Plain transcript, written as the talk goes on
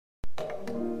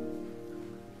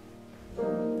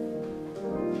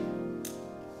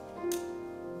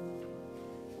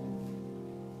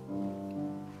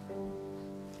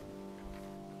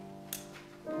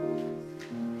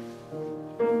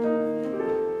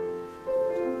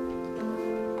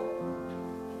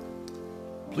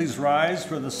Please rise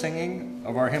for the singing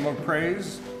of our hymn of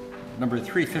praise, number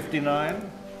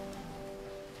 359.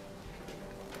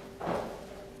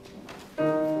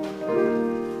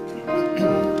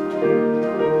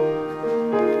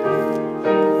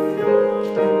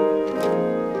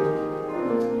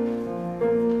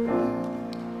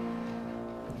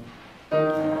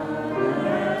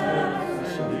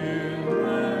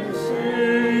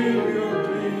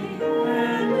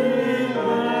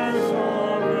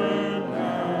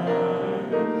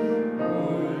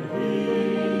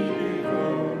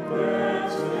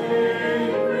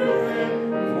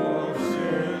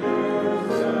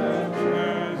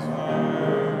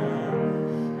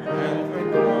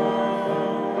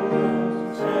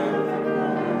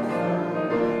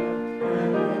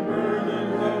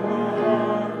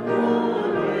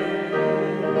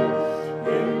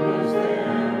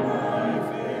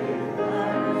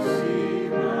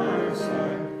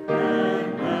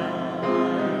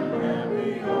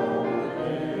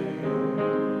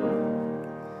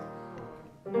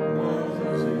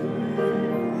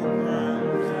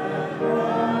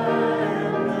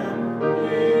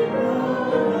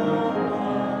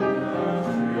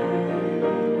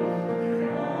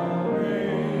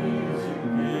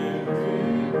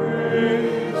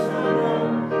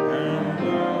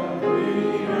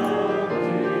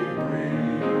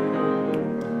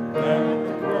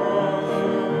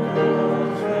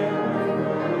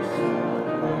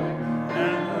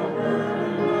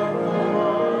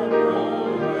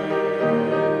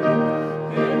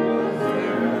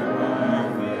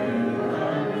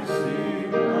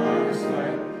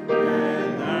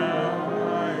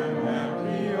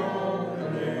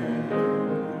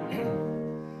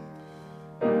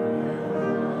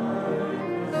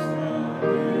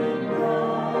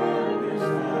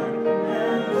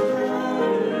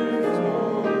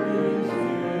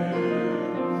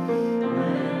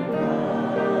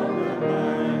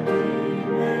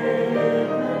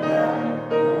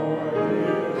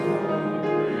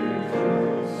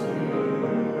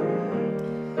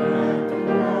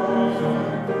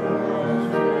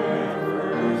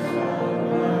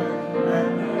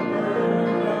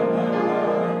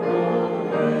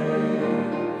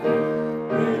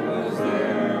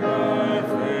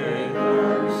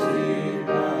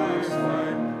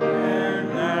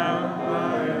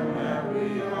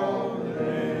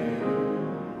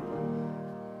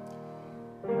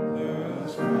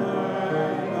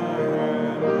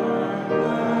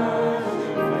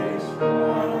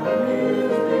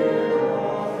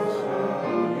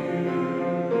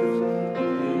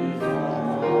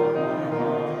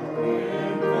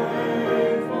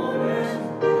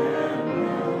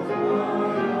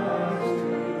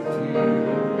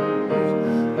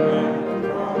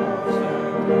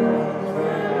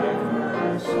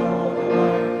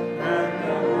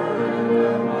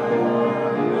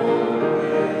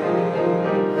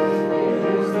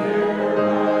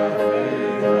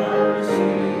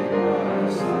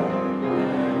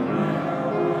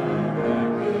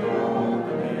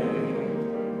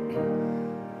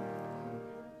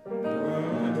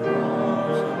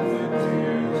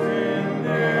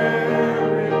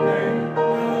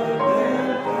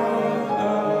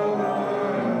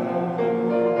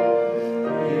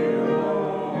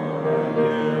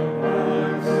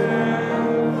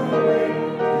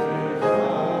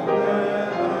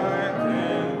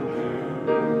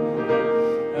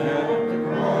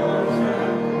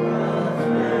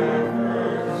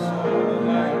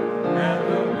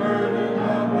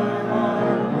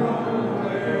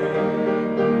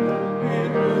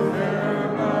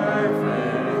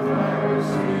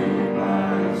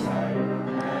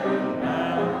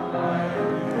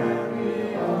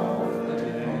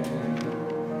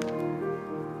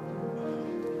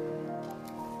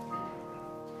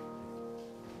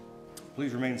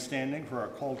 Please remain standing for our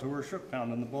call to worship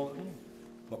found in the bulletin.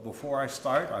 But before I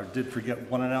start, I did forget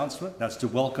one announcement. That's to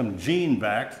welcome Jean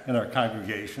back in our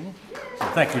congregation. So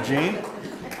thank you, Jean.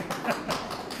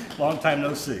 Long time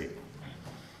no see.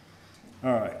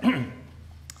 All right.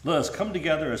 Let us come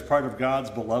together as part of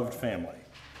God's beloved family.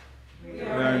 We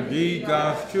are indeed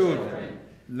God's children.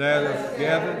 Let us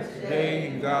gather today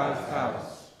in God's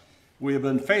house. We have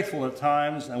been faithful at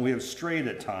times, and we have strayed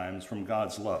at times from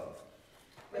God's love.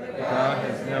 But God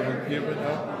has never given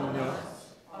up on us,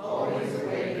 always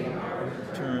awaiting our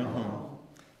return home.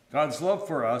 God's love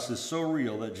for us is so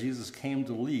real that Jesus came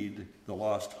to lead the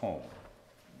lost home.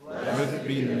 Blessed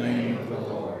be the name of the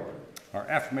Lord. Our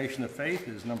affirmation of faith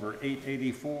is number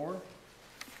 884.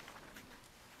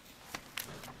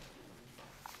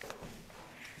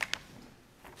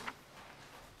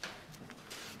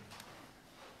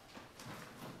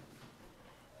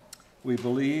 We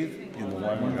believe in the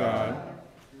one God,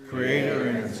 Creator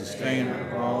and sustainer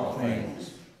of all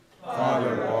things,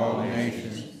 Father of all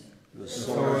nations, the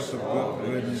source of all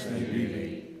goodness and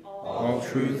beauty, all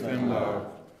truth and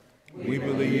love. We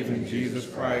believe in Jesus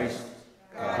Christ,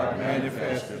 God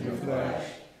manifested in the flesh,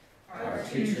 our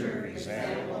teacher,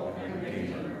 example, and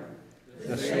redeemer,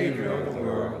 the Savior of the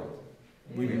world.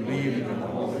 We believe in the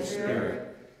Holy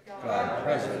Spirit, God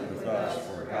present with us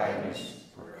for guidance,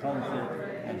 for comfort,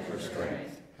 and for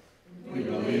strength. We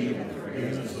believe in the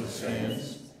forgiveness of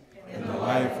sins, in the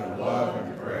life of love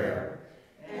and prayer,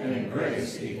 and in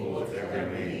grace equal with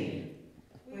every need.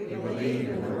 We believe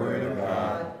in the Word of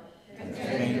God,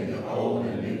 contained in the Old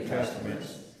and New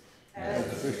Testaments, as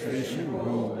the sufficient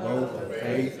rule both of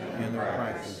faith and of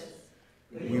practice.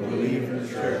 We believe in the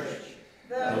Church,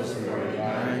 those who are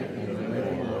united in the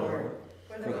living Lord,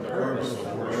 for the purpose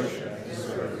of worship and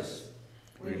service.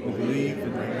 We believe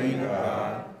in the reign of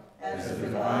God, as the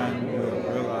divine will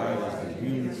realized in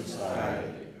human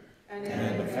society, and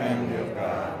in the family of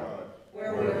God,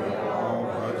 where we are all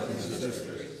brothers and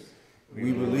sisters.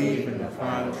 We believe in the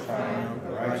final triumph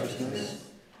of righteousness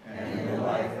and in the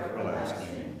life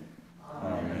everlasting.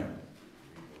 Amen.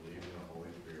 We believe in the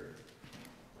Holy Spirit.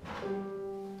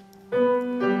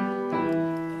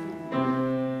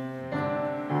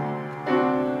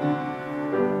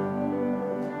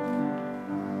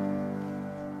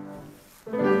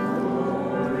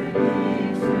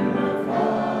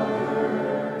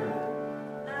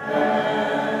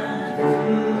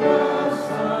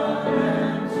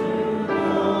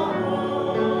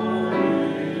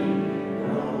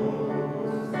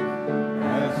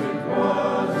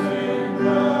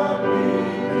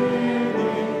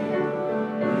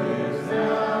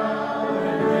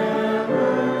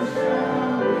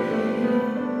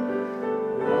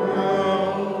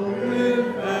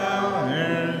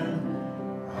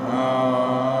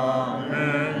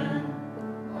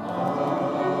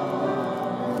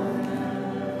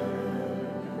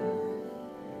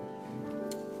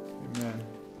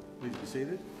 Please be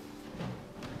seated.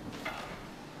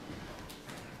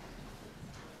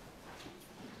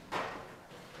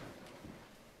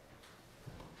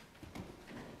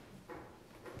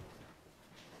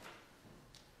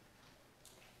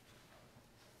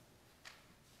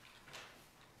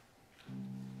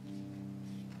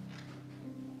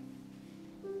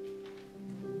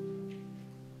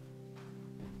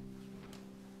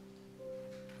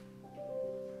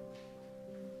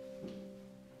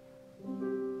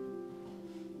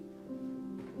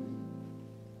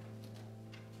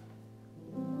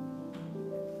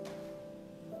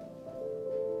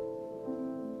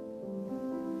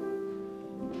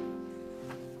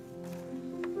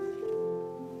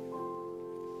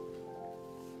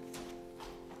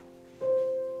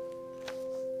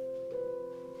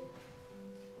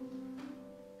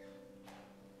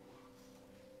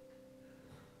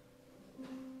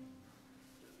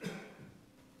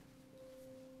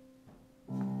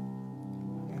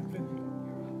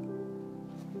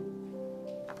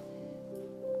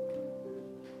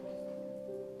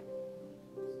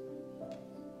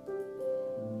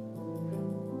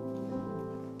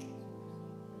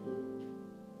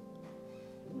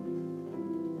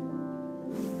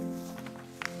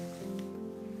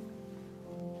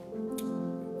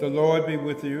 The Lord be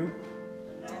with you.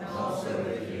 And also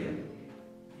with you.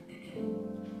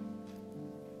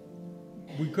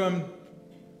 We come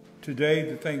today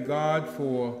to thank God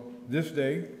for this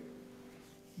day.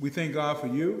 We thank God for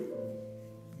you.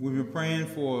 We've been praying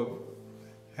for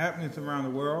happenings around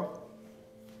the world.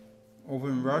 Over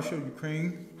in Russia,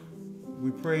 Ukraine,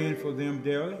 we're praying for them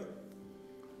daily.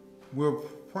 We're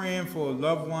praying for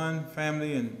loved ones,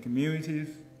 family, and communities.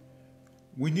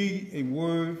 We need a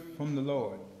word from the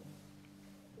Lord.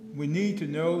 We need to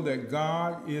know that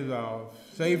God is our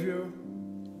Savior.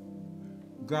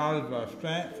 God is our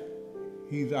strength.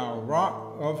 He's our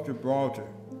rock of Gibraltar.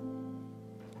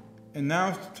 And now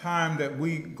it's the time that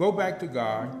we go back to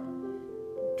God,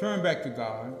 turn back to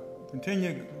God,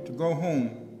 continue to go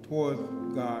home towards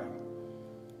God.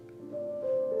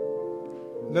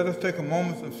 Let us take a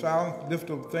moment of silence, lift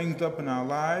up things up in our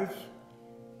lives,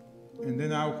 and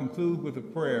then I will conclude with a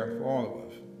prayer for all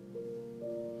of us.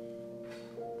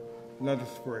 Let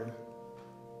us pray.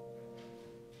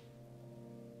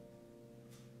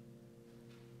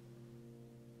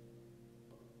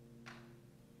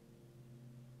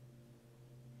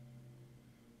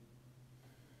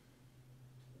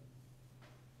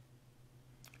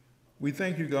 We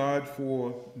thank you, God,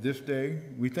 for this day.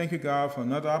 We thank you, God, for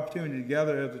another opportunity to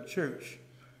gather as a church,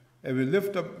 as we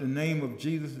lift up the name of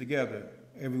Jesus together,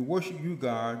 as we worship you,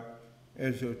 God,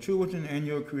 as your children and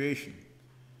your creation.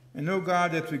 And, O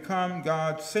God, as we come,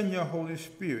 God, send your Holy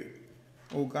Spirit,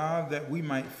 O God, that we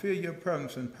might feel your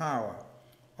presence and power.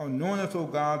 Anoint us, O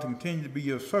God, to continue to be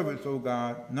your servants, O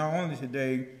God, not only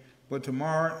today, but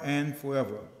tomorrow and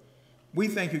forever. We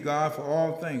thank you, God, for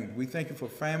all things. We thank you for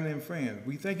family and friends.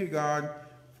 We thank you, God,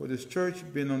 for this church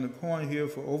being on the corner here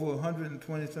for over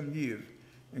 120-some years.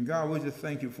 And God, we just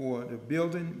thank you for the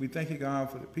building. We thank you, God,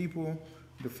 for the people,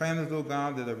 the families, oh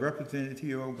God, that are represented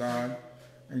here, oh God.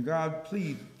 And God,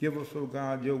 please give us, oh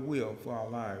God, your will for our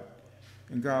lives.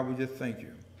 And God, we just thank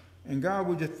you. And God,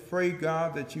 we just pray,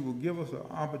 God, that you will give us an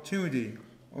opportunity,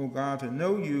 oh God, to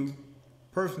know you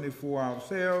personally for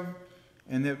ourselves.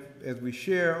 And if, as we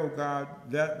share, oh God,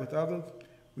 that with others,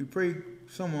 we pray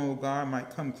someone, oh God, might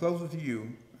come closer to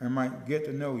you and might get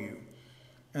to know you.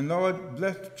 And Lord,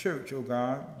 bless the church, oh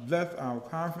God. Bless our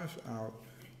conference, our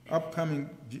upcoming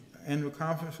annual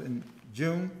conference in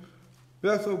June.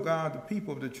 Bless, oh God, the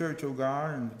people of the church, oh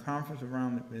God, and the conference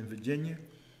around in Virginia.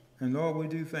 And Lord, we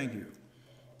do thank you.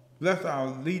 Bless our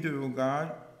leader, oh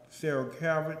God, Sarah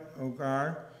Calvert, oh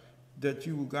God, that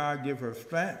you, oh God, give her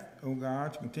strength, oh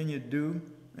God, to continue to do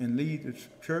and lead the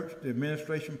church, the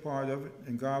administration part of it.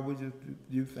 And God, we just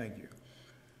do thank you.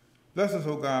 Bless us,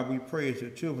 oh God, we pray as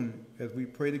your children as we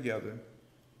pray together.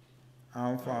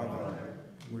 Our Father,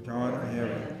 which art in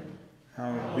heaven,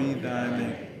 hallowed be thy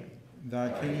name. Thy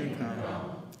kingdom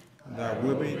come, thy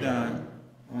will be done,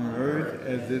 on earth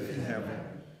as it is in heaven.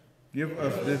 Give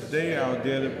us this day our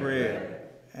daily bread,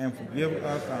 and forgive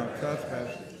us our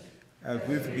trespasses, as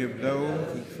we forgive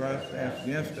those who trespass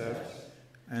against us.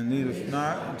 And lead us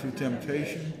not into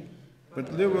temptation, but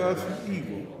deliver us from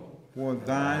evil. For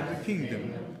thine is the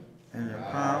kingdom, and the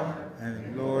power, and the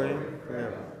glory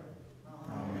forever.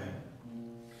 Amen.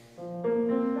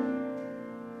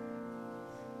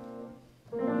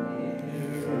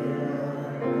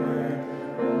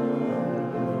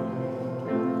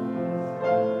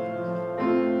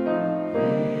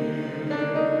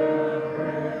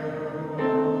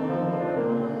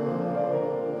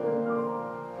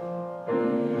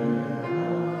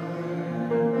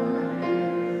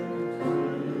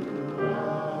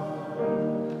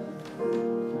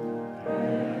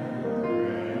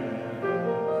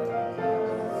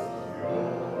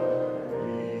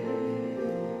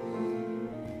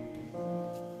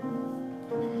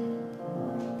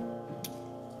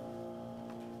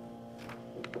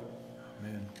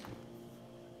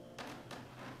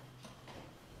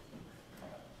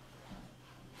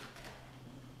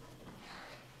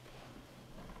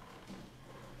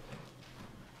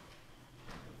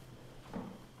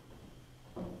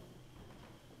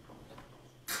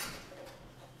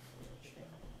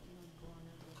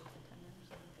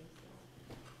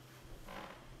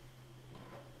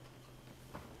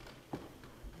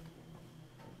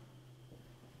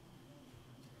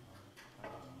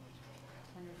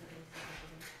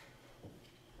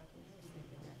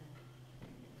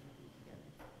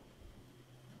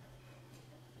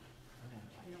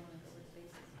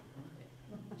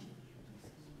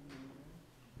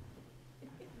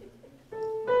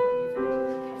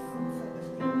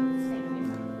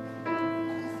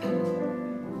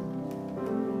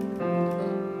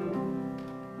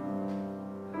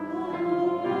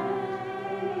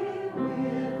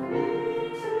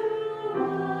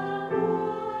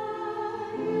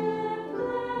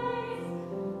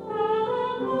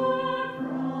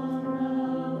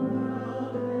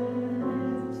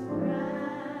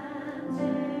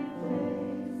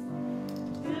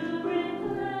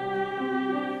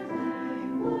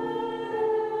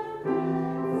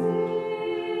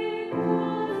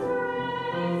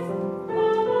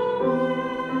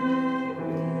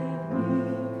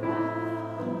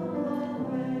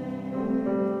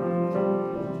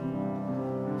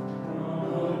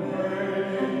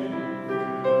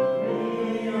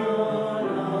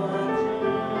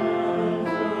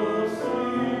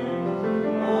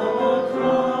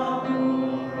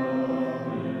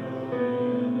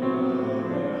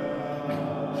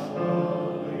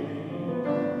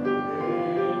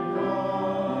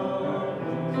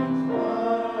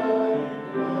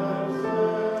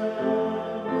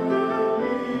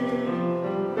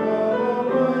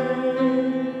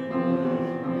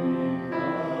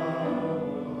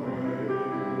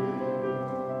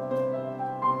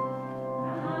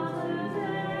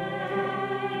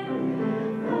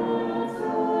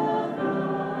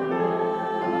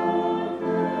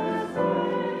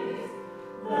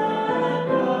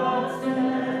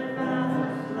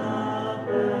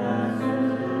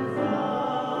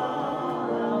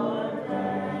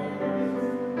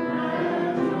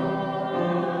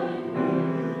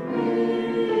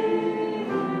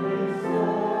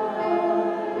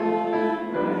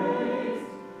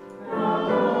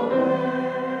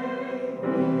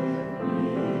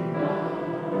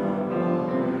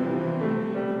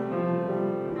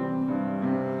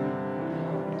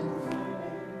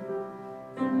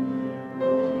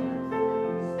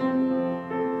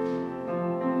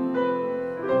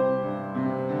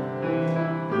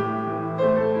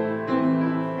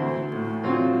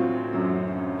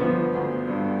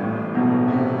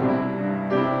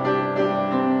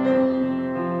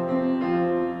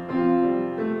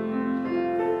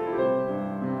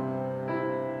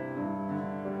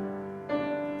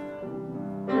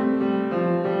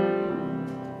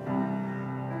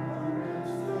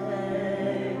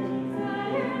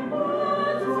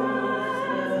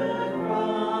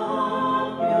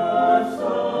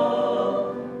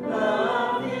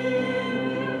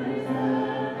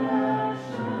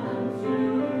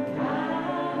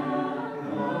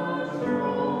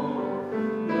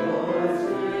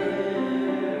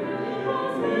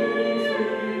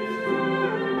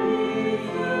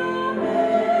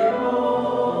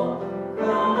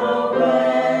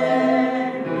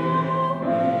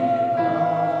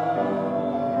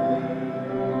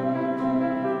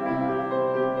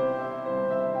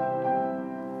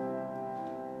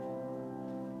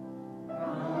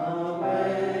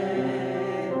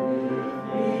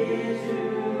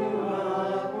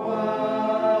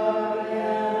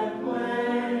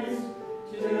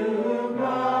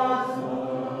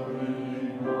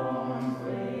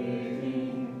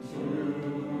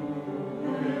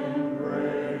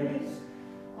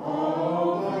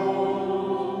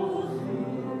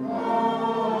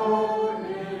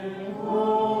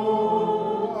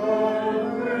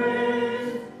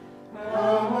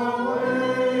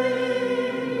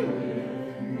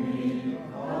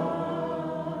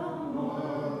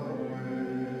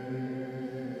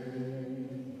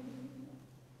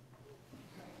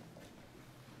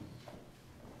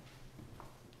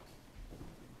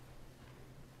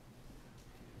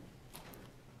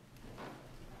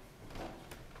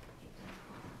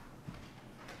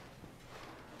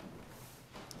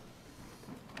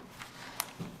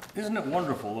 Isn't it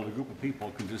wonderful that a group of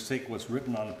people can just take what's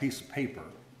written on a piece of paper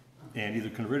and either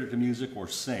convert it to music or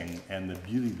sing, and the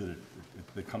beauty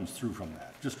that comes through from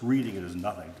that. Just reading it is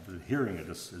nothing, but hearing it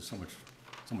is so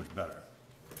much better.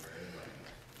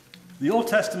 The Old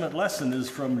Testament lesson is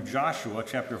from Joshua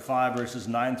chapter 5, verses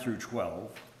 9 through 12.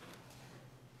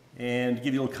 And to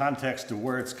give you a little context to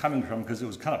where it's coming from, because it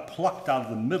was kind of plucked out of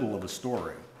the middle of a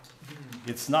story.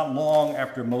 It's not long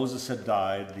after Moses had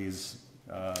died.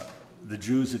 The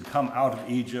Jews had come out of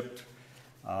Egypt,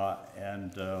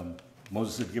 and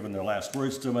Moses had given their last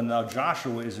words to them, and now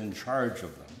Joshua is in charge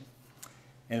of them.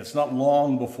 And it's not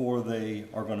long before they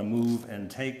are going to move and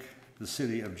take the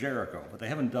city of Jericho, but they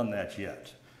haven't done that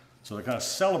yet. So they're kind of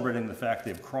celebrating the fact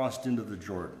they've crossed into the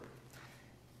Jordan.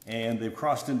 And they've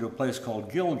crossed into a place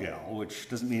called Gilgal, which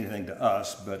doesn't mean anything to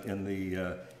us, but in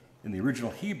the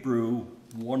original Hebrew,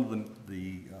 one of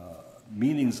the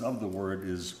meanings of the word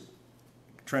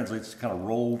translates to kind of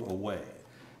rolled away.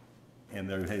 And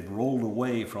they've rolled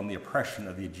away from the oppression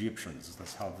of the Egyptians.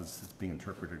 That's how this is being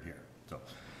interpreted here. So,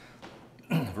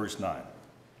 verse 9.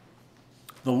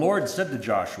 The Lord said to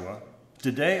Joshua,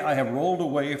 "Today I have rolled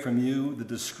away from you the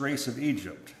disgrace of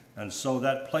Egypt." And so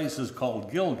that place is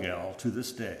called Gilgal to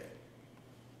this day.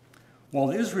 While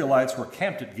the Israelites were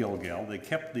camped at Gilgal, they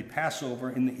kept the Passover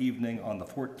in the evening on the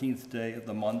 14th day of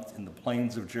the month in the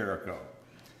plains of Jericho.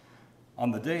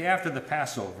 On the day after the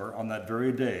Passover, on that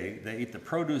very day, they ate the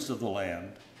produce of the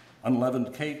land,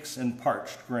 unleavened cakes and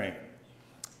parched grain.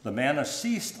 The manna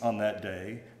ceased on that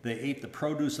day. They ate the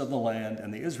produce of the land,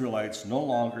 and the Israelites no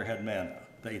longer had manna.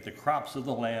 They ate the crops of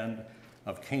the land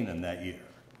of Canaan that year.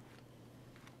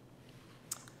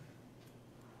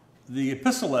 The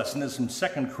epistle lesson is from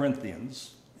 2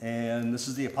 Corinthians, and this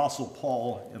is the Apostle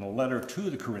Paul in a letter to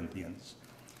the Corinthians.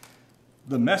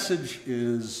 The message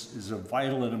is a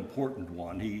vital and important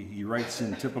one. He writes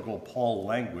in typical Paul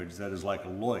language that is like a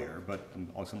lawyer, but I'm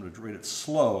going to read it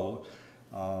slow,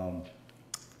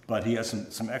 but he has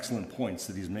some excellent points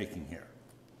that he's making here.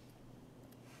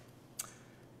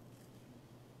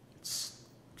 It's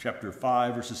chapter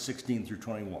 5, verses 16 through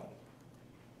 21.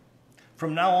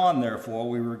 From now on, therefore,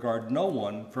 we regard no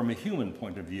one from a human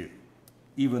point of view,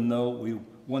 even though we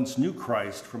once knew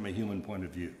Christ from a human point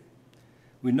of view.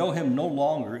 We know him no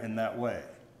longer in that way.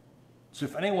 So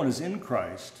if anyone is in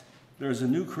Christ, there is a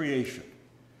new creation.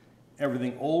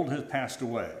 Everything old has passed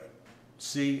away.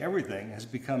 See, everything has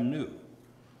become new.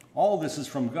 All this is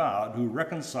from God, who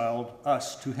reconciled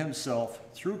us to himself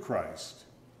through Christ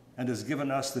and has given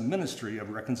us the ministry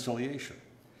of reconciliation.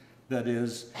 That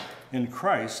is, in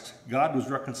Christ, God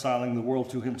was reconciling the world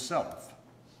to himself,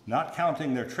 not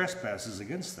counting their trespasses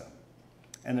against them,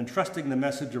 and entrusting the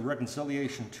message of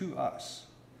reconciliation to us.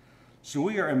 So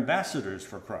we are ambassadors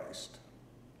for Christ.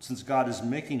 Since God is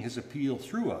making his appeal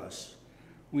through us,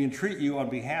 we entreat you on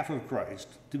behalf of Christ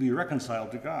to be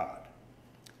reconciled to God.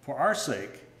 For our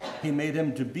sake, he made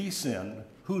him to be sin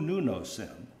who knew no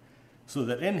sin, so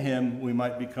that in him we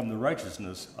might become the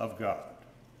righteousness of God.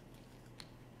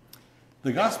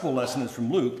 The gospel lesson is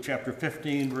from Luke chapter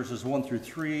 15, verses 1 through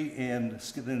 3, and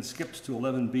then skips to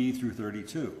 11b through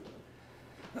 32.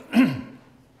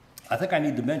 I think I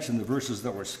need to mention the verses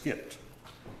that were skipped.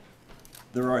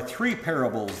 There are three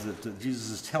parables that Jesus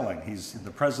is telling. He's in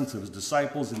the presence of his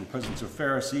disciples, in the presence of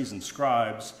Pharisees and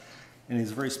scribes, and he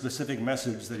has a very specific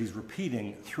message that he's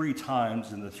repeating 3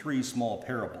 times in the 3 small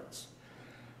parables.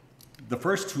 The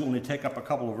first 2 only take up a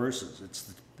couple of verses.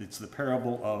 It's the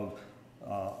parable of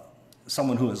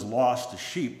someone who has lost a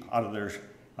sheep out of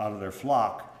their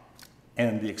flock,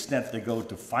 and the extent they go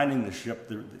to finding the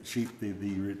sheep,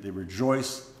 they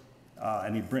rejoice,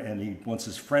 and he wants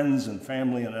his friends and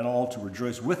family and all to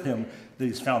rejoice with him that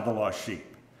he's found the lost sheep.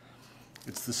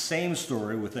 It's the same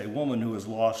story with a woman who has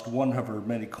lost one of her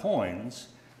many coins,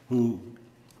 who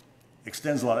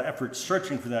extends a lot of effort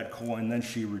searching for that coin, then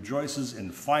she rejoices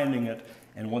in finding it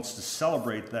and wants to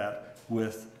celebrate that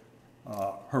with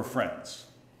her friends.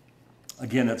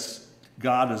 Again, it's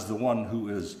God is the one who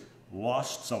has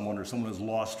lost someone, or someone is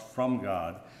lost from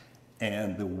God,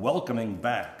 and the welcoming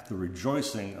back, the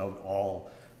rejoicing of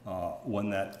all when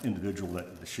that individual,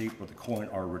 the sheep or the coin,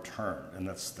 are returned. And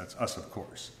that's us, of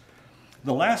course.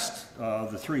 The last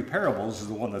of the 3 parables is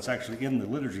the one that's actually in the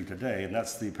liturgy today, and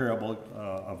that's the parable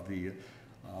of the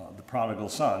prodigal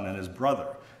son and his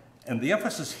brother. And the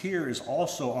emphasis here is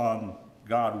also on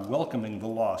God welcoming the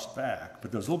lost back,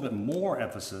 but there's a little bit more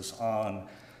emphasis on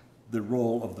the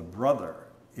role of the brother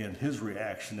in his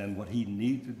reaction and what he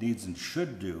needs and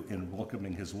should do in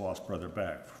welcoming his lost brother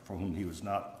back, for whom he was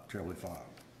not terribly fond.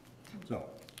 So,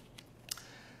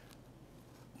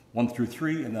 1 through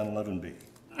 3 and then 11b.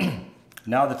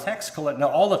 Now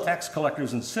all the tax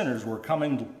collectors and sinners were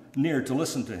coming near to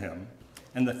listen to him,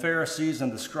 and the Pharisees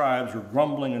and the scribes were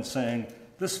grumbling and saying,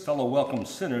 "This fellow welcomes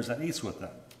sinners and eats with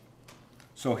them."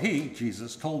 So he,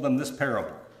 Jesus, told them this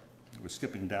parable. We're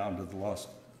skipping down to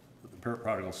the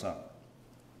prodigal son.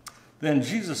 Then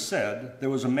Jesus said, "There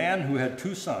was a man who had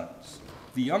 2 sons.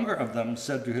 The younger of them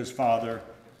said to his father,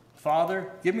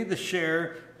 'Father, give me the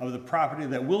share of the property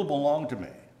that will belong to me.'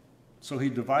 So he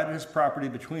divided his property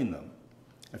between them.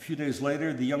 A few days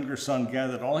later, the younger son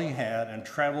gathered all he had and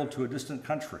traveled to a distant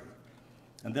country.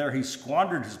 And there he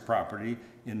squandered his property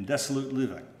in dissolute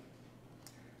living.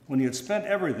 When he had spent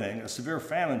everything, a severe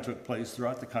famine took place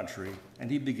throughout the country,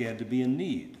 and he began to be in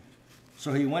need.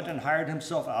 So he went and hired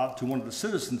himself out to one of the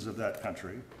citizens of that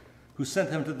country, who sent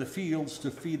him to the fields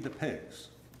to feed the pigs.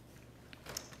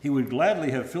 He would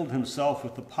gladly have filled himself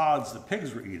with the pods the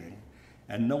pigs were eating,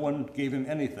 and no one gave him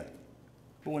anything.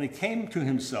 But when he came to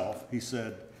himself, he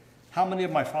said, 'How many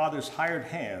of my father's hired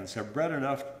hands have bread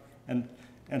enough and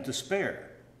to spare?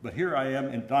 But here I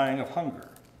am dying of hunger.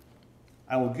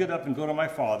 I will get up and go to my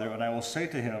father, and I will say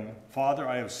to him, Father,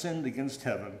 I have sinned against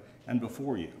heaven and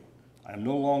before you. I am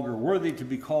no longer worthy to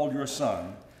be called your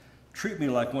son. Treat me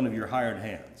like one of your hired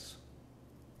hands.'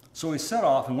 So he set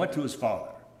off and went to his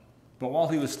father. But while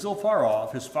he was still far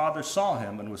off, his father saw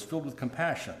him and was filled with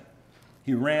compassion.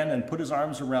 He ran and put his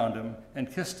arms around him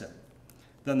and kissed him.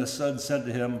 Then the son said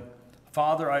to him,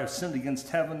 'Father, I have sinned against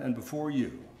heaven and before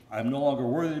you. I am no longer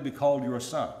worthy to be called your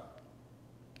son.'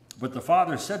 But the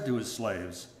father said to his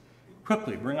slaves,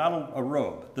 'Quickly, bring out a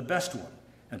robe, the best one,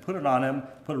 and put it on him,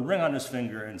 put a ring on his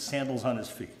finger and sandals on his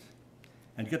feet.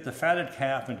 And get the fatted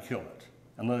calf and kill it,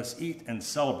 and let us eat and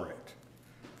celebrate.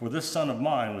 For this son of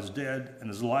mine was dead and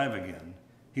is alive again.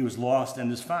 He was lost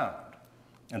and is found.'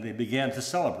 And they began to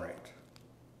celebrate.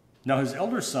 Now his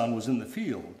elder son was in the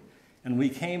field, and when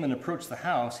he came and approached the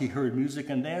house, he heard music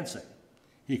and dancing.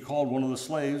 He called one of the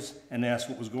slaves and asked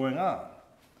what was going on.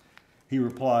 He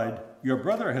replied, 'Your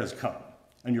brother has come,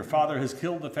 and your father has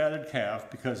killed the fatted calf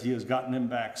because he has gotten him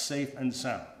back safe and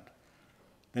sound.'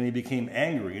 Then he became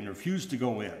angry and refused to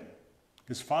go in.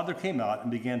 His father came out and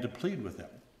began to plead with him.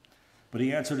 But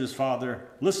he answered his father,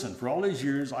 'Listen, for all these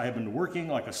years I have been working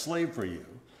like a slave for you,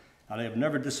 and I have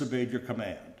never disobeyed your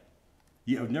command.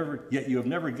 Yet you have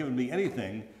never given me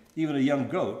anything, even a young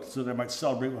goat, so that I might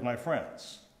celebrate with my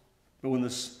friends. But when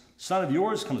this son of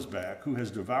yours comes back, who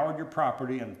has devoured your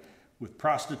property and with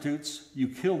prostitutes, you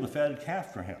killed the fatted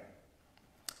calf for him.'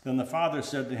 Then the father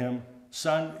said to him,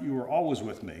 'Son, you were always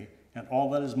with me, and all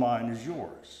that is mine is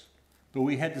yours. But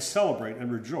we had to celebrate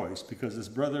and rejoice because this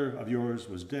brother of yours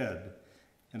was dead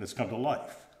and has come to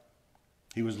life.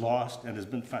 He was lost and has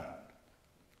been found.'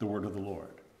 The word of the Lord.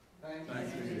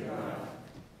 Thanks be to God.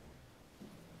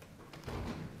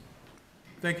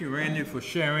 Thank you, Randy, for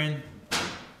sharing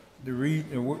the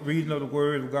reading of the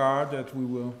Word of God that we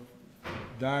will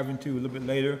dive into a little bit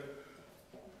later.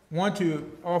 I want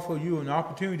to offer you an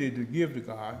opportunity to give to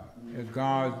God as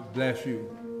God bless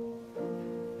you.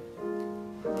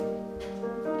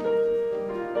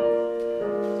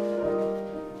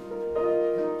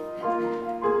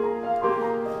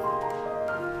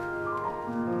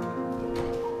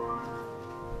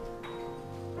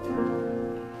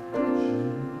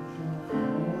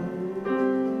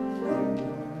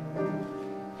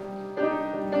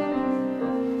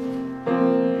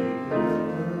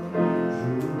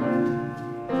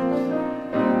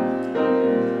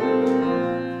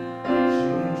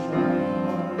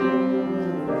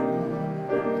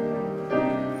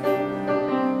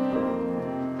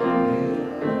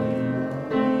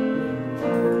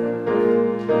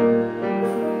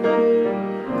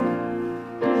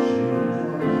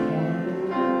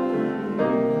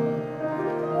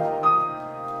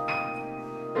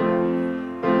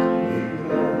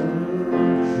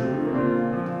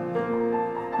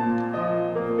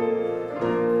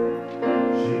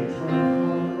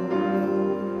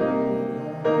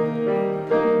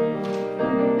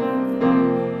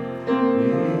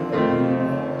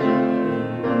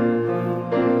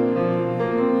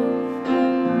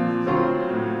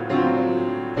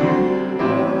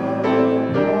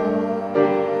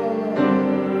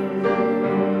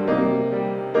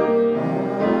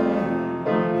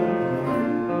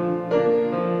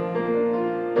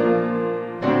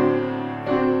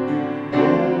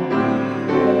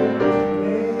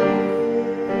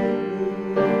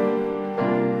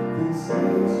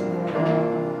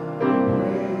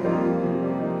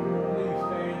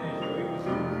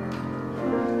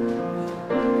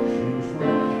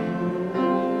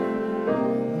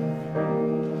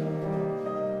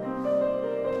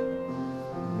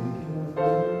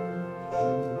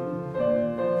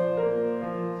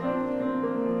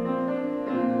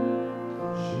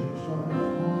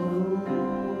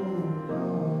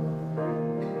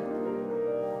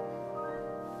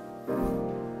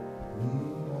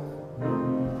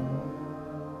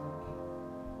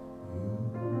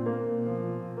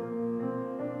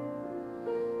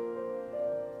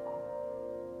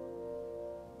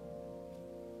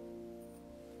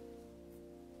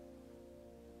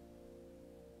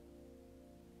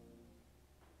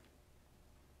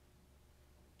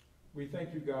 We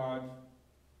thank you, God,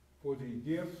 for these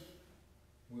gifts.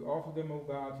 We offer them, O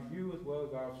God, to you as well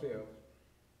as ourselves.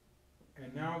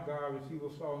 And now, God, receive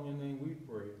us all in your name, we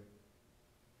pray.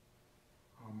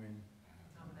 Amen.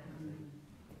 Amen.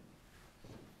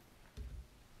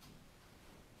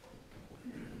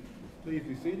 Please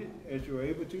be seated as you're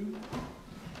able to.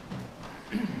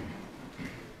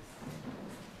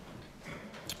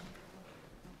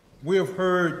 We have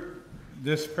heard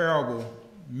this parable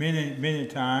many, many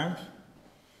times,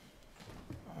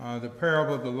 the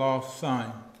parable of the lost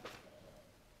son.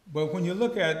 But when you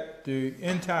look at the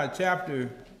entire chapter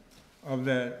of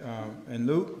that in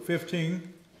Luke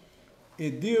 15,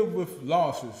 it deals with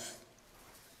losses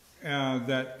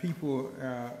that people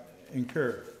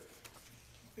incur.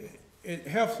 It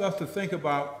helps us to think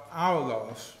about our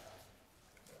loss,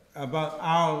 about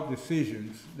our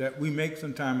decisions that we make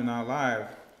sometime in our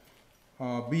lives,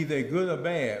 be they good or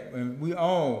bad. And we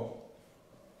all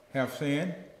have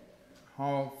sinned,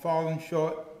 all fallen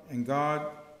short, and God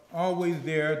always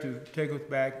there to take us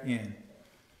back in.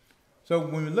 So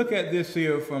when we look at this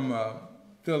here from a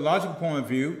theological point of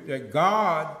view, that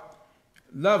God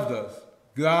loved us,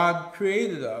 God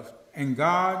created us, and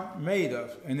God made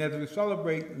us. And as we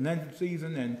celebrate Lenten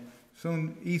season and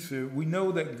soon Easter, we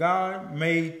know that God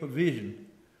made provision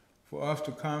for us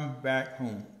to come back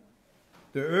home.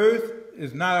 The earth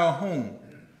is not our home.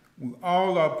 We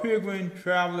all are pilgrims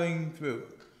traveling through.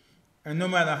 And no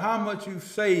matter how much you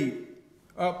save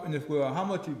up in this world, how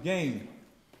much you gain,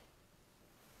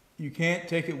 you can't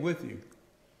take it with you.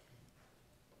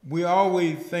 We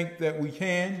always think that we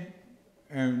can,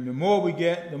 and the more we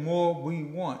get, the more we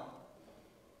want.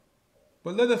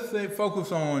 But let us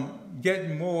focus on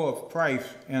getting more of Christ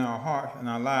in our hearts and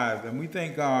our lives, and we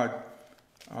thank God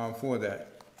for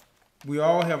that. We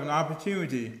all have an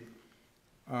opportunity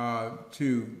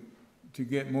to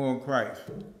get more of Christ.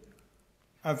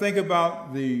 I think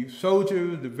about the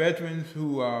soldiers, the veterans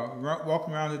who are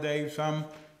walking around today. Some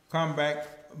come back.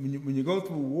 When you go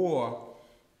through war,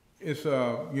 it's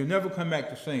you'll never come back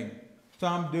the same.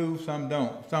 Some do, some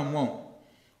don't, some won't.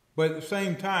 But at the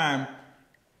same time,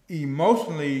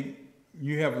 emotionally,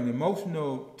 you have an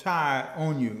emotional tie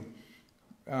on you.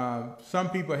 Some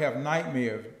people have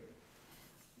nightmares,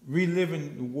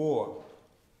 reliving the war.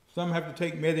 Some have to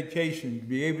take medication to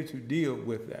be able to deal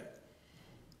with that.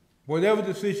 Whatever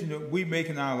decision that we make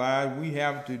in our lives, we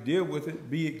have to deal with it,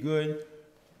 be it good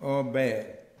or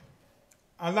bad.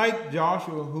 I like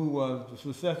Joshua, who was the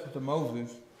successor to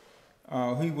Moses.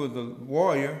 He was a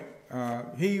warrior.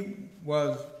 He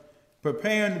was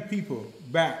preparing the people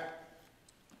back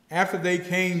after they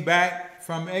came back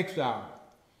from exile.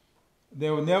 They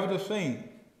were never the same.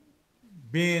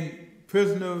 Being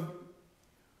prisoner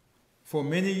for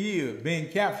many years, being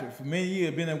captured for many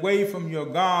years, being away from your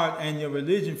God and your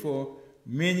religion for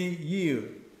many years.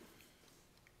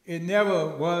 It never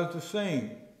was the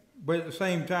same. But at the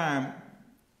same time,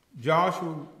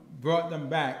 Joshua brought them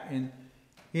back, and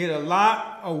he had a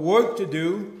lot of work to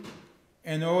do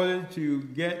in order to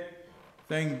get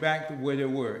things back to where they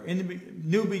were. In the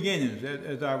new beginnings,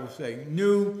 as I would say,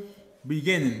 new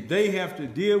beginnings. They have to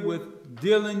deal with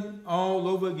dealing all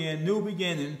over again, new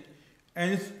beginnings,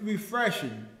 and it's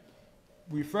refreshing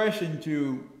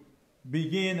to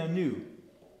begin anew.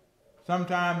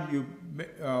 Sometimes you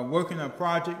work in a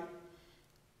project,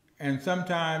 and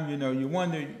sometimes, you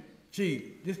wonder,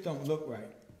 gee, this don't look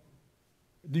right.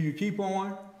 Do you keep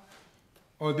on,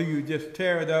 or do you just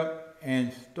tear it up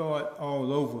and start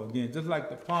all over again? Just like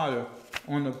the potter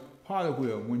on the potter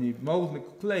wheel, when he molds the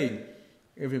clay,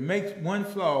 if it makes one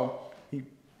flaw, he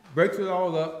breaks it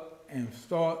all up and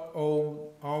start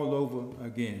all over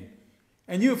again.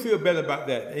 And you'll feel better about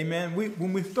that, amen?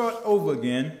 When we start over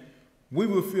again, we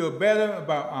will feel better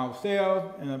about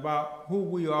ourselves and about who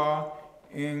we are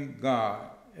in God,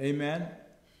 amen?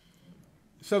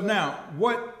 So now,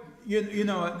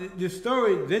 the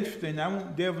story is interesting. I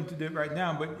won't delve into that right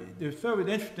now, but the story is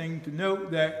interesting to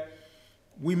note that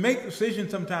we make decisions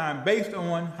sometimes based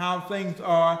on how things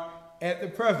are at the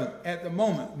present, at the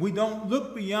moment. We don't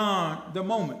look beyond the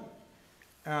moment.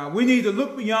 We need to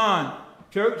look beyond,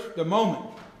 church, the moment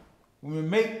when we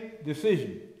make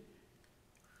decisions.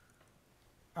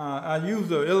 I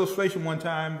used an illustration one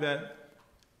time that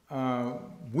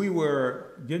we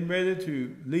were getting ready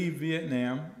to leave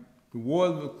Vietnam. The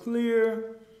water was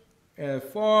clear as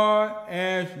far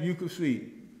as you could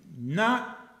see.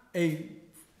 Not a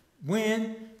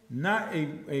wind, not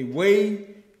a wave.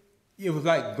 It was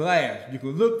like glass. You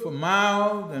could look for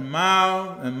miles and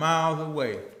miles and miles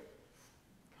away.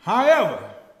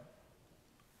 However,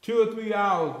 2 or 3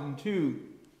 hours into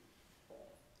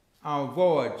our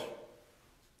voyage,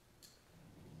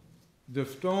 the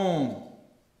storm,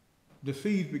 the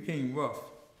seas became rough.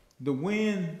 The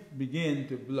wind began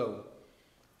to blow.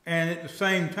 And at the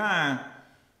same time,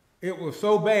 it was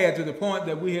so bad to the point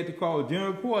that we had to call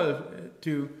general quarters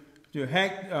to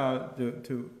hatch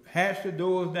the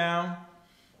doors down,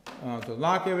 to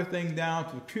lock everything down,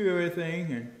 to secure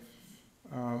everything,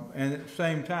 and at the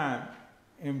same time,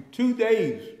 in 2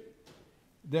 days,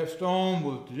 that storm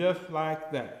was just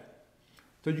like that.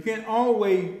 So you cannot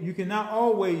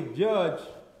always judge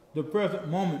the present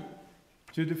moment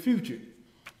to the future.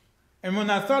 And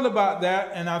when I thought about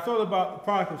that, and I thought about the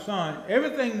prodigal son,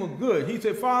 everything was good. He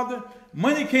said, Father,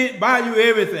 money can't buy you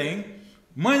everything.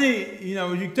 Money,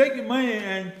 you take the money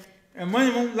and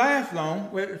money won't last long.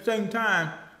 But at the same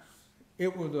time,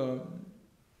 it was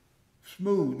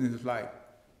smooth in his life.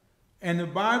 And the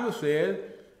Bible says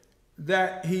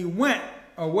that he went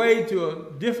away to a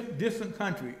distant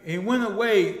country. He went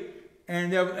away,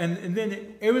 and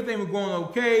then everything was going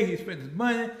okay. He spent his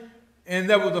money, and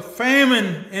there was a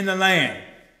famine in the land.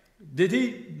 Did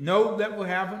he know that would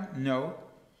happen? No.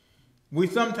 We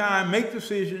sometimes make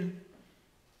decisions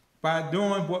by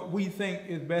doing what we think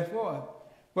is best for us.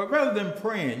 But rather than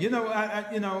praying,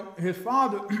 his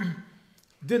father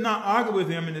did not argue with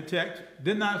him in the text,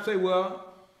 did not say, well,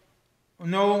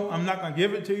 no, I'm not going to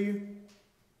give it to you.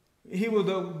 He was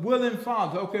a willing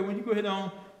father. Okay, when you go ahead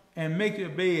on and make your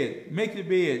bed, make your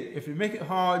bed. If you make it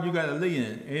hard, you got to lay in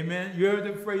it. Amen? You heard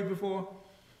that phrase before?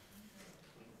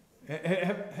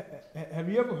 Have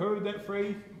you ever heard that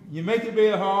phrase? You make your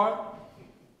bed hard,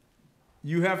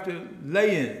 you have to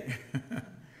lay in it.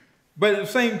 But at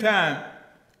the same time,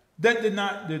 that did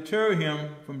not deter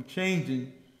him from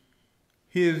changing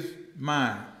his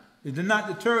mind. It did not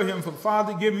deter him from,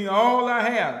 Father, give me all I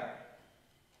have.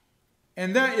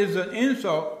 And that is an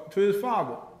insult to his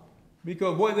father.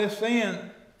 Because what they're saying,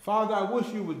 Father, I wish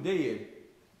you were dead.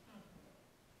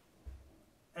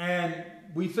 And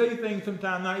we say things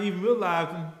sometimes not even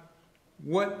realizing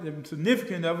what the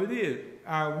significance of it is.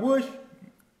 I wish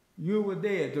you were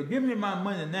dead. So give me my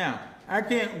money now. I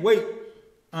can't wait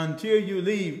until you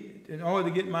leave in order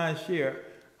to get my share.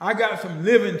 I got some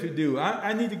living to do.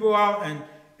 I need to go out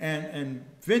and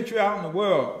venture out in the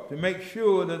world to make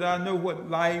sure that I know what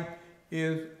life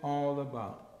is all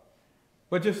about.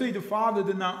 But you see, the father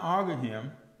did not argue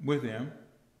with him.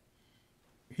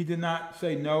 He did not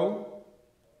say no,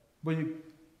 but he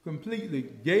completely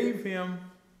gave him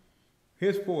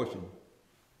his portion.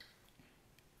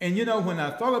 And when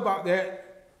I thought about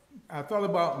that, I thought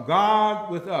about God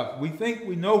with us. We think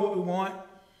we know what we want.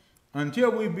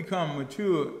 Until we become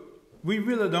mature, we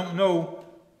really don't know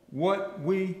what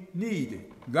we need.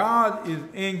 God is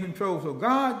in control. So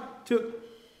God took,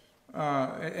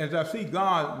 as I see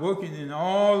God working in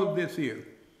all of this here,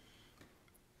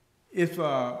 it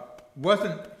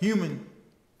wasn't human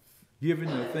giving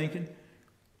or thinking,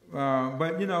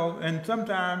 but and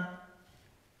sometimes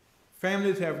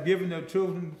families have given their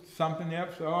children something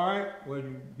else. All right, well,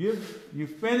 you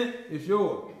spend it, it's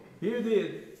yours. Here it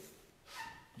is.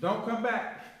 Don't come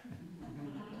back.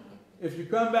 If you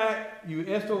come back, you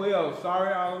SOL,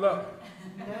 sorry out of luck.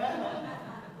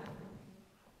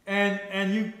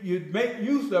 And you make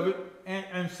use of it,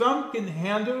 and some can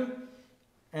handle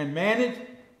and manage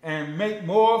and make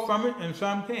more from it, and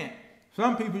some can't.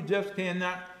 Some people just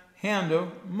cannot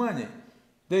handle money.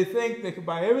 They think they can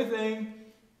buy everything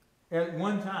at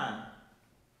one time.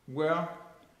 Well,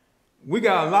 we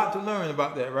got a lot to learn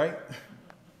about that, right?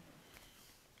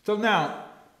 So now,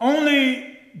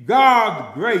 only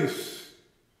God's grace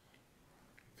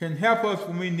can help us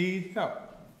when we need help.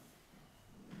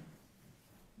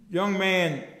 Young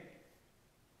man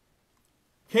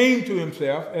came to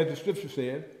himself, as the scripture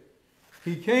says.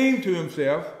 He came to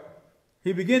himself.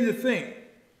 He began to think,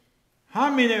 how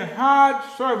many hired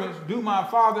servants do my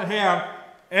father have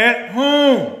at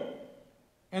home?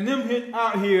 And them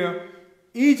out here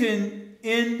eating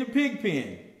in the pig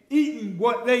pen, eating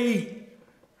what they eat.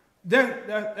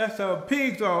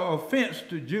 Pigs are offense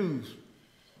to Jews.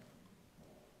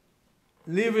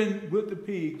 Living with the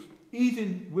pigs,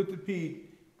 eating with the pigs,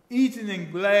 eating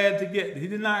and glad to get. He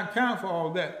did not account for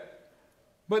all that.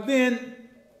 But then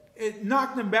it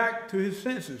knocked him back to his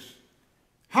senses.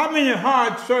 How many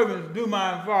hard servants do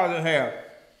my father have?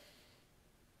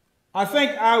 I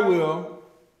think I will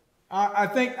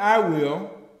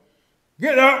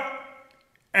get up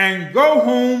and go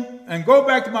home and go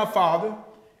back to my father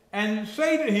and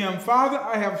say to him, Father,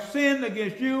 I have sinned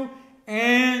against you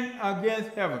and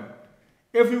against heaven.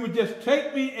 If you would just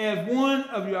take me as one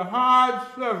of your hired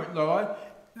servants, Lord,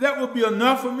 that would be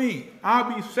enough for me.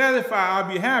 I'll be satisfied. I'll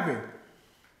be happy.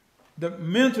 The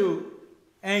mental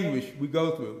anguish we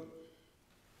go through.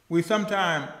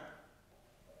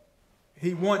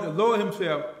 he wanted to lower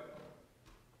himself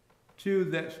to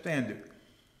that standard.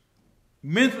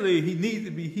 Mentally, he needs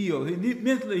to be healed.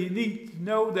 Mentally, he needs to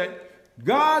know that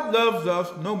God loves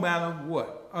us no matter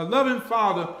what. A loving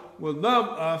father will love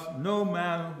us no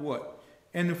matter what.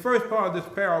 In the first part of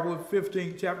this parable,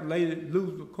 15th chapter, lady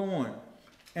loses the coin,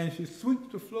 and she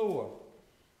sweeps the floor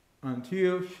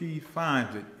until she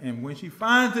finds it. And when she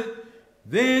finds it,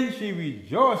 then she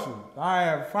rejoices. I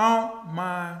have found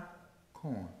my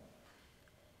coin.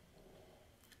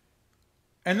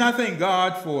 And I thank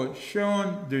God for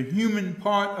showing the human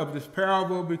part of this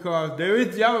parable, because there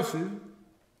is jealousy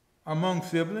among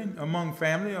siblings, among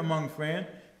family, among friends,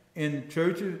 in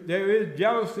churches. There is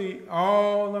jealousy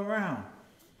all around.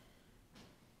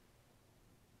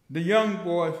 The young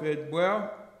boy said,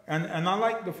 well, and I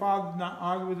like the father not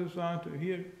argue with his son, to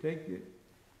here, take it.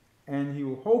 And he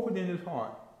was hoping in his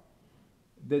heart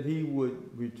that he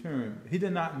would return. He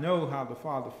did not know how the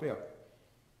father felt.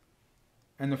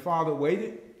 And the father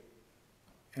waited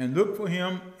and looked for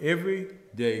him every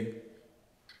day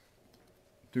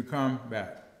to come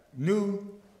back. New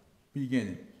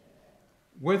beginning.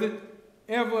 Was it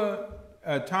ever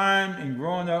a time in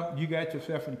growing up you got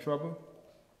yourself in trouble?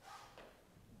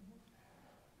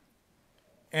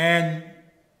 And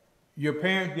your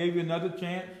parents gave you another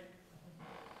chance?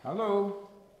 Hello?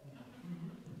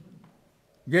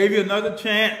 Gave you another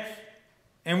chance,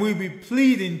 and we'd be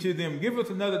pleading to them, give us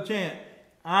another chance.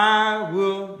 I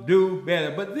will do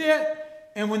better. But then,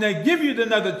 and when they give you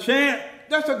another chance,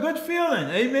 that's a good feeling.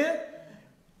 Amen?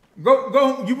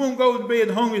 Go. You won't go to bed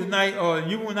hungry tonight, or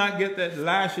you will not get that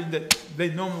lashing that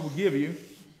they normally will give you.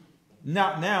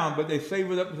 Not now, but they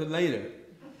save it up to later.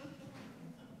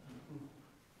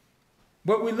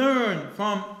 But we learn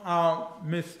from our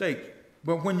mistakes.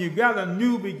 But when you got a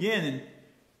new beginning,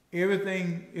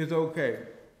 everything is okay.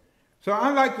 So I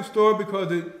like the story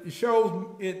because it shows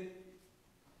it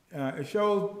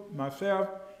shows myself,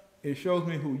 it shows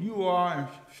me who you are, and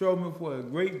shows me what a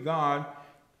great God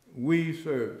we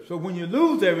serve. So when you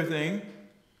lose everything,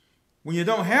 when you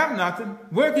don't have nothing,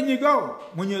 where can you go?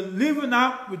 When you're living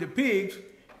out with the pigs,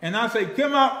 and I say,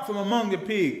 come out from among the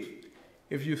pigs.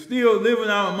 If you're still living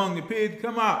out among the pigs,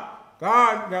 come out.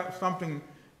 God got something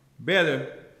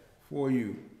better for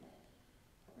you.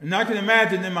 And I can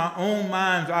imagine in my own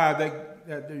mind's eye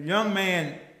that the young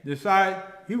man decided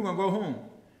he was going to go home.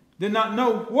 Did not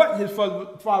know what his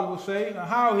father would say or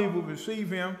how he would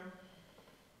receive him.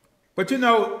 But you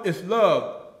know, it's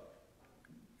love.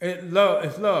 It's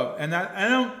love. And I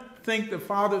don't think the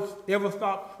father ever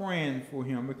stopped praying for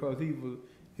him because he was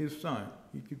his son.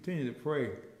 He continued to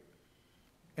pray.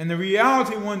 And the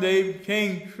reality one day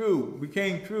became true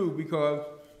because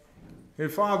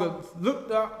his father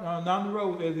looked up down the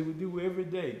road, as he would do every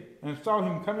day, and saw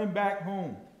him coming back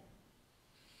home.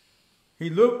 He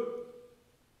looked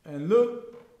and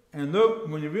looked and looked.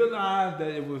 When he realized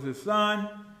that it was his son,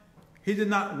 he did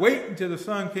not wait until the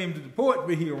son came to the porch,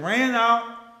 but he ran out,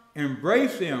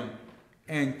 embraced him,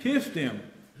 and kissed him,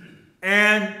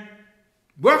 and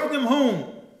welcomed him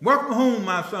home. Welcome home,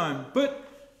 my son. Put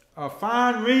a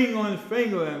fine ring on his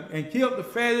finger and killed the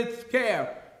fattest calf,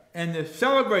 and to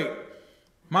celebrate.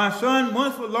 My son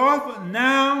once was lost, but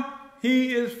now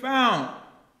he is found.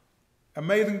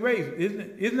 Amazing grace,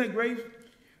 isn't it grace?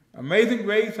 Amazing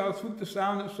grace, how sweet the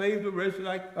sound that saves a wretch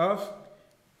like us.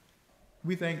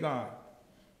 We thank God.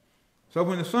 So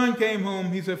when the son came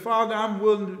home, he said, Father, I'm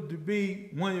willing to be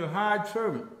one of your hired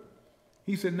servants.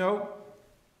 He said, no,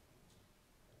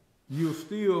 you're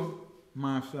still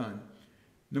my son.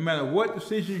 No matter what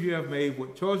decisions you have made,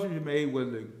 what choices you made,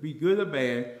 whether it be good or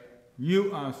bad,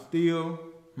 you are still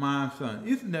my son.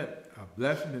 Isn't that a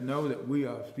blessing to know that we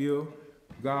are still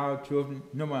God's children?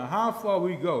 No matter how far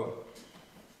we go,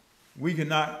 we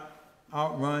cannot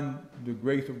outrun the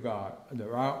grace of God,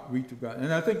 the outreach of God.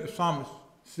 And I think the psalmist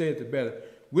said it better.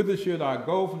 Whither should I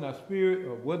go from thy spirit,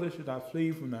 or whither should I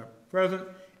flee from thy presence?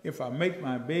 If I make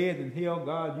my bed in hell,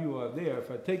 God, you are there.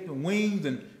 If I take the wings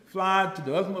and fly to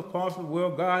the uttermost parts of the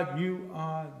world, God, you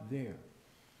are there.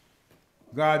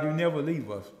 God, you never leave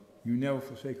us. You never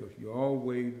forsake us. You're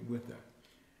always with us.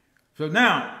 So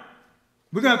now,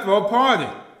 we're going to throw a party.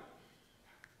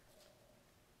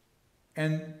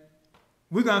 And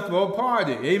we're going to throw a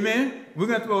party. Amen? We're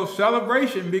going to throw a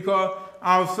celebration because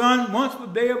our son once was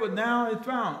there, but now is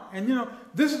found. And you know,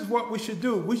 this is what we should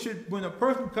do. We should, when a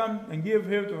person comes and gives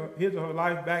his or her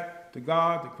life back to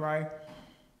God, to Christ,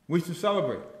 we should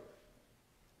celebrate.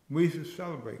 We should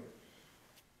celebrate.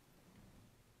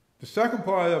 The second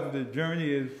part of the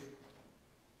journey is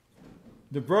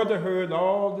the brother heard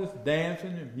all this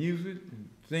dancing and music and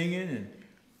singing,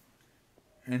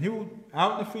 And he was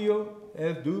out in the field,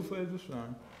 as dutiful as the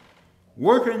son,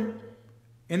 working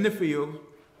in the field,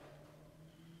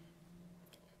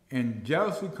 and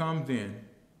jealousy comes in.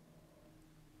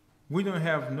 We don't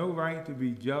have no right to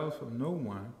be jealous of no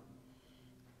one.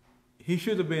 He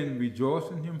should have been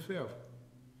rejoicing himself.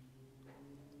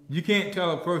 You can't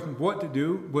tell a person what to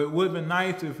do, but it would have been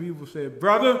nice if he would say,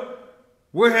 brother,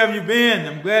 where have you been?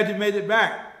 I'm glad you made it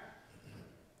back.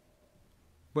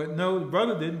 But no, the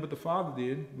brother didn't, but the father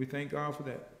did. We thank God for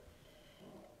that.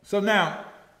 So now,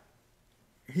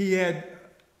 he had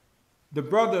the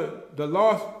brother, the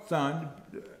lost son,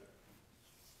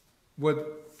 was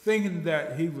thinking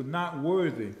that he was not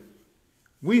worthy.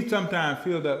 We sometimes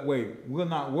feel that way. We're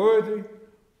not worthy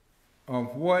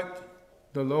of what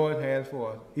the Lord has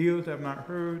for us. Ears have not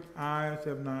heard, eyes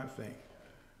have not seen.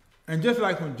 And just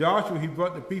like when Joshua, he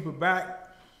brought the people back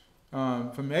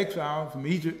from exile, from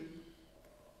Egypt,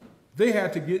 they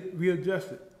had to get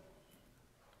readjusted.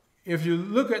 If you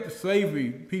look at the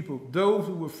slavery people, those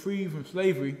who were free from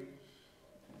slavery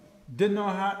didn't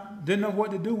know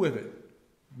what to do with it.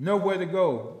 Nowhere to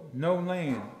go, no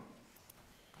land.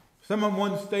 Some of them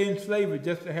wanted to stay in slavery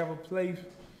just to have a place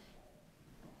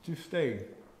to stay.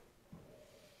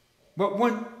 But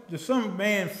when the Son of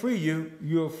Man free you,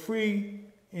 you're free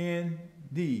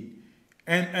indeed.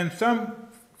 And some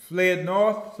fled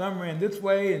north, some ran this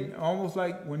way, and almost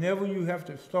like whenever you have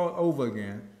to start over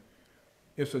again,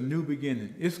 it's a new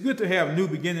beginning. It's good to have new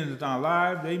beginnings in our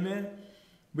lives, amen?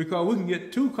 Because we can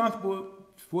get too comfortable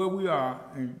where we are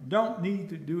and don't need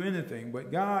to do anything,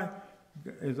 but God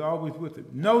is always with us.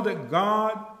 Know that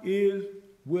God is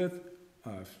with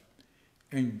us.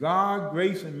 And God's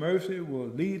grace and mercy will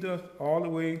lead us all the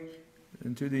way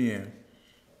into the end.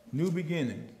 New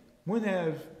beginning. When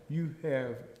have you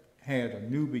had a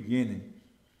new beginning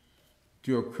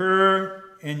to occur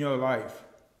in your life?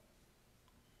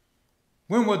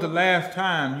 When was the last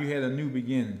time you had a new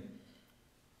beginning?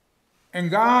 And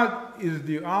God is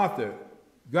the author.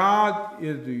 God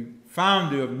is the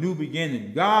founder of new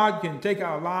beginning. God can take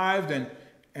our lives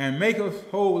and make us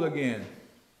whole again.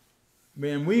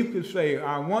 Man, we could say,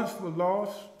 I once was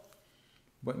lost,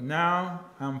 but now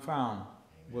I'm found.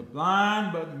 Was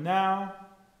blind, but now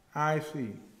I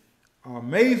see.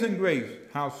 Amazing grace,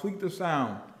 how sweet the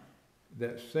sound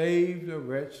that saved a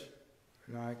wretch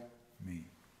like me.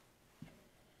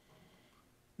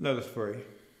 Let us pray.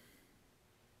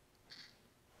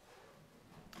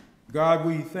 God,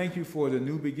 we thank you for the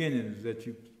new beginnings that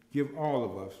you give all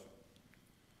of us.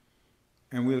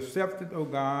 And we accept it, oh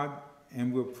God,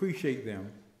 and we appreciate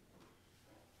them.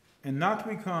 And not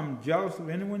to become jealous of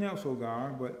anyone else, oh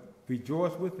God, but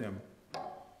rejoice with them.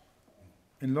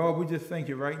 And Lord, we just thank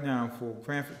you right now for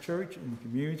Cranford Church and the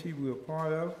community we're a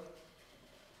part of.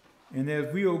 And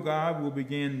as we, oh God, will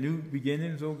begin new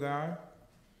beginnings, oh God,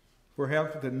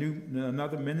 perhaps with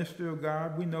another minister, oh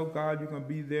God, we know, God, you're going to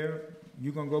be there.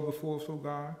 You're going to go before us, oh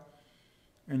God,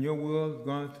 and your will is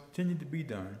going to continue to be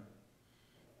done.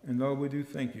 And Lord, we do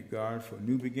thank you, God, for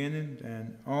new beginnings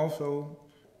and also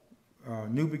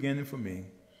new beginning for me.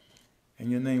 In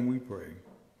your name we pray.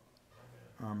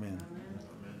 Amen.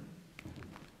 Amen.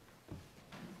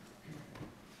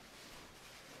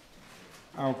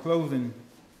 Our closing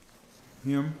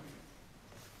hymn.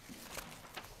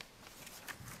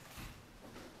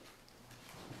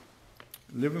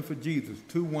 Living for Jesus,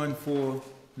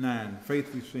 2149.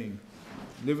 Faith we sing.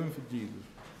 Living for Jesus.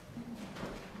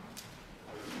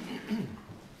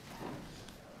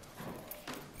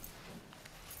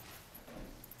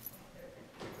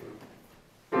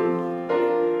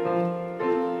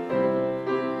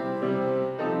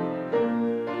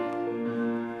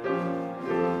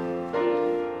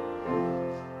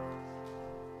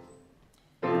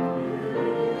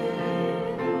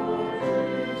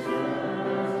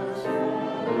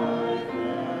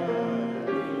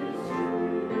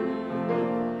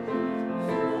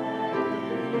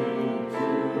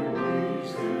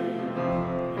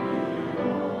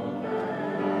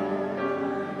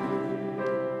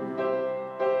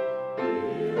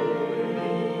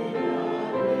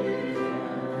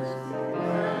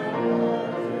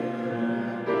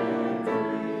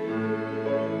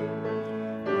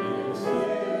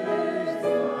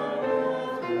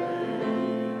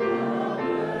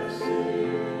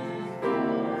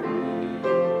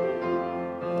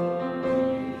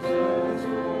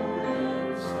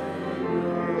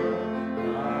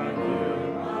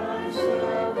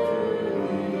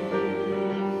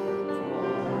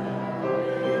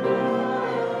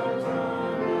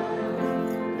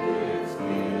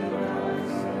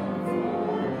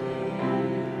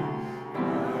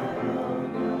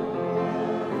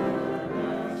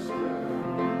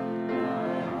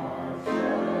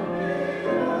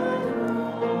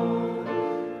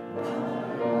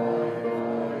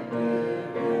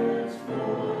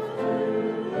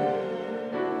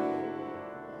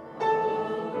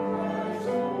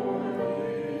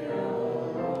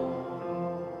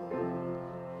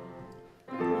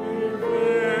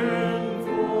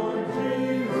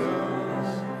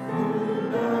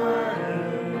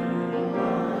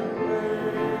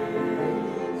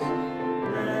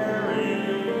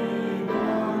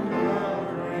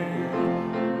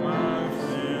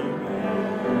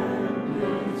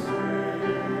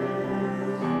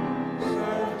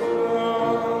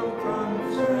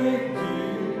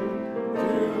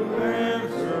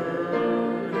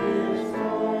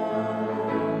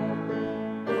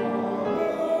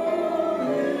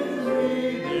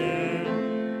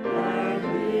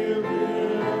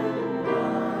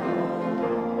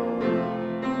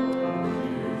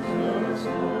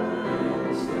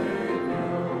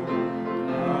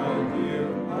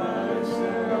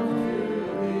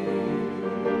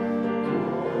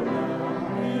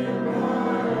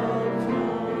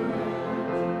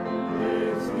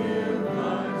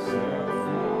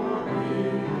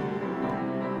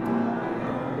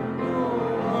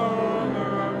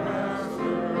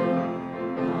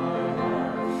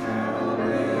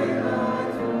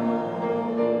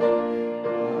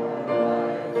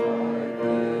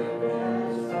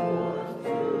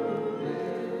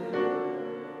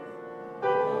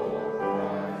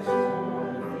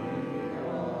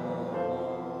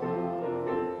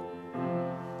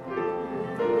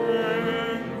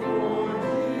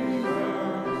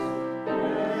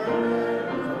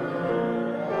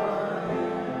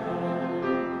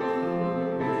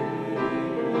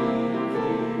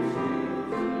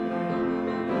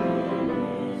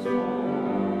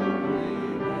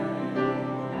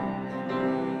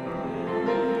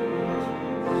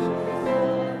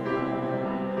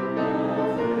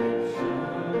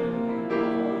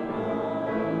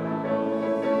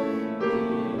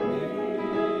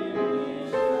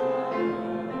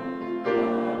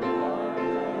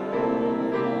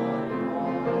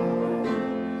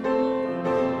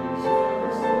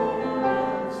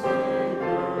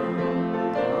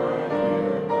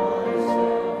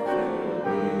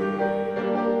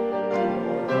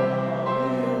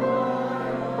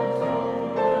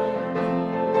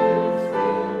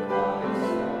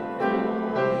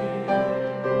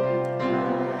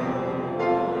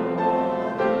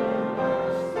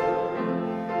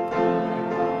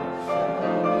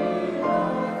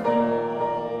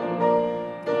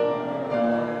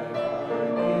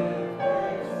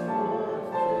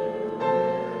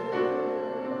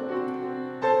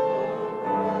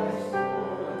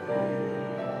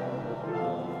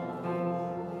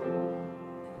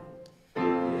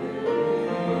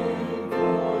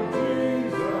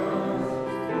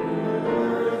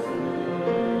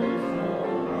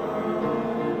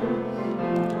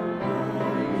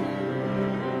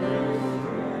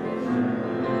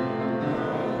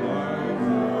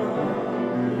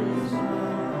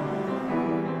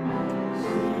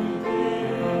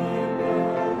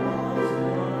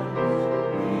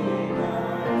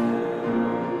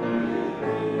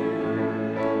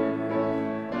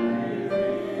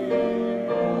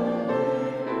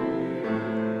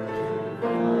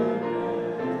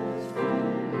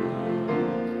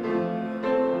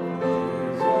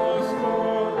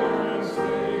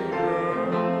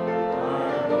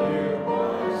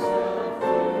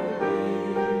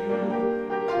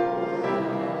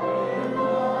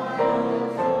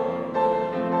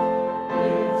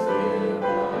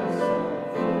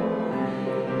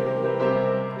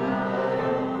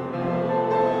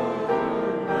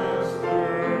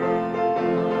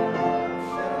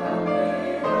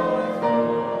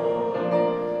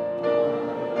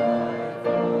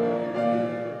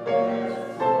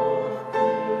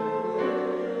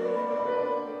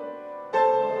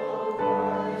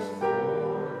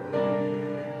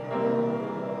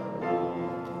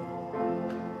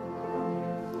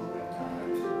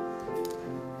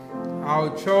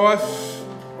 Our choice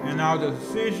and our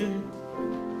decision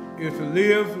is to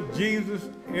live for Jesus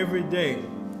every day.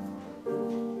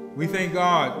 We thank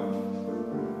God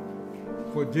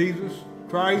for Jesus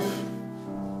Christ.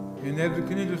 And as we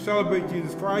continue to celebrate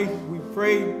Jesus Christ, we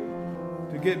pray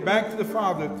to get back to the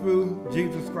Father through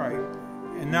Jesus Christ.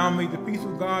 And now may the peace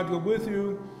of God go with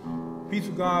you. Peace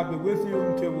of God be with you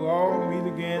until we all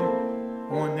meet again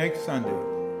on next Sunday.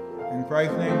 In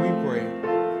Christ's name we pray.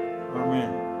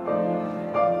 Amen.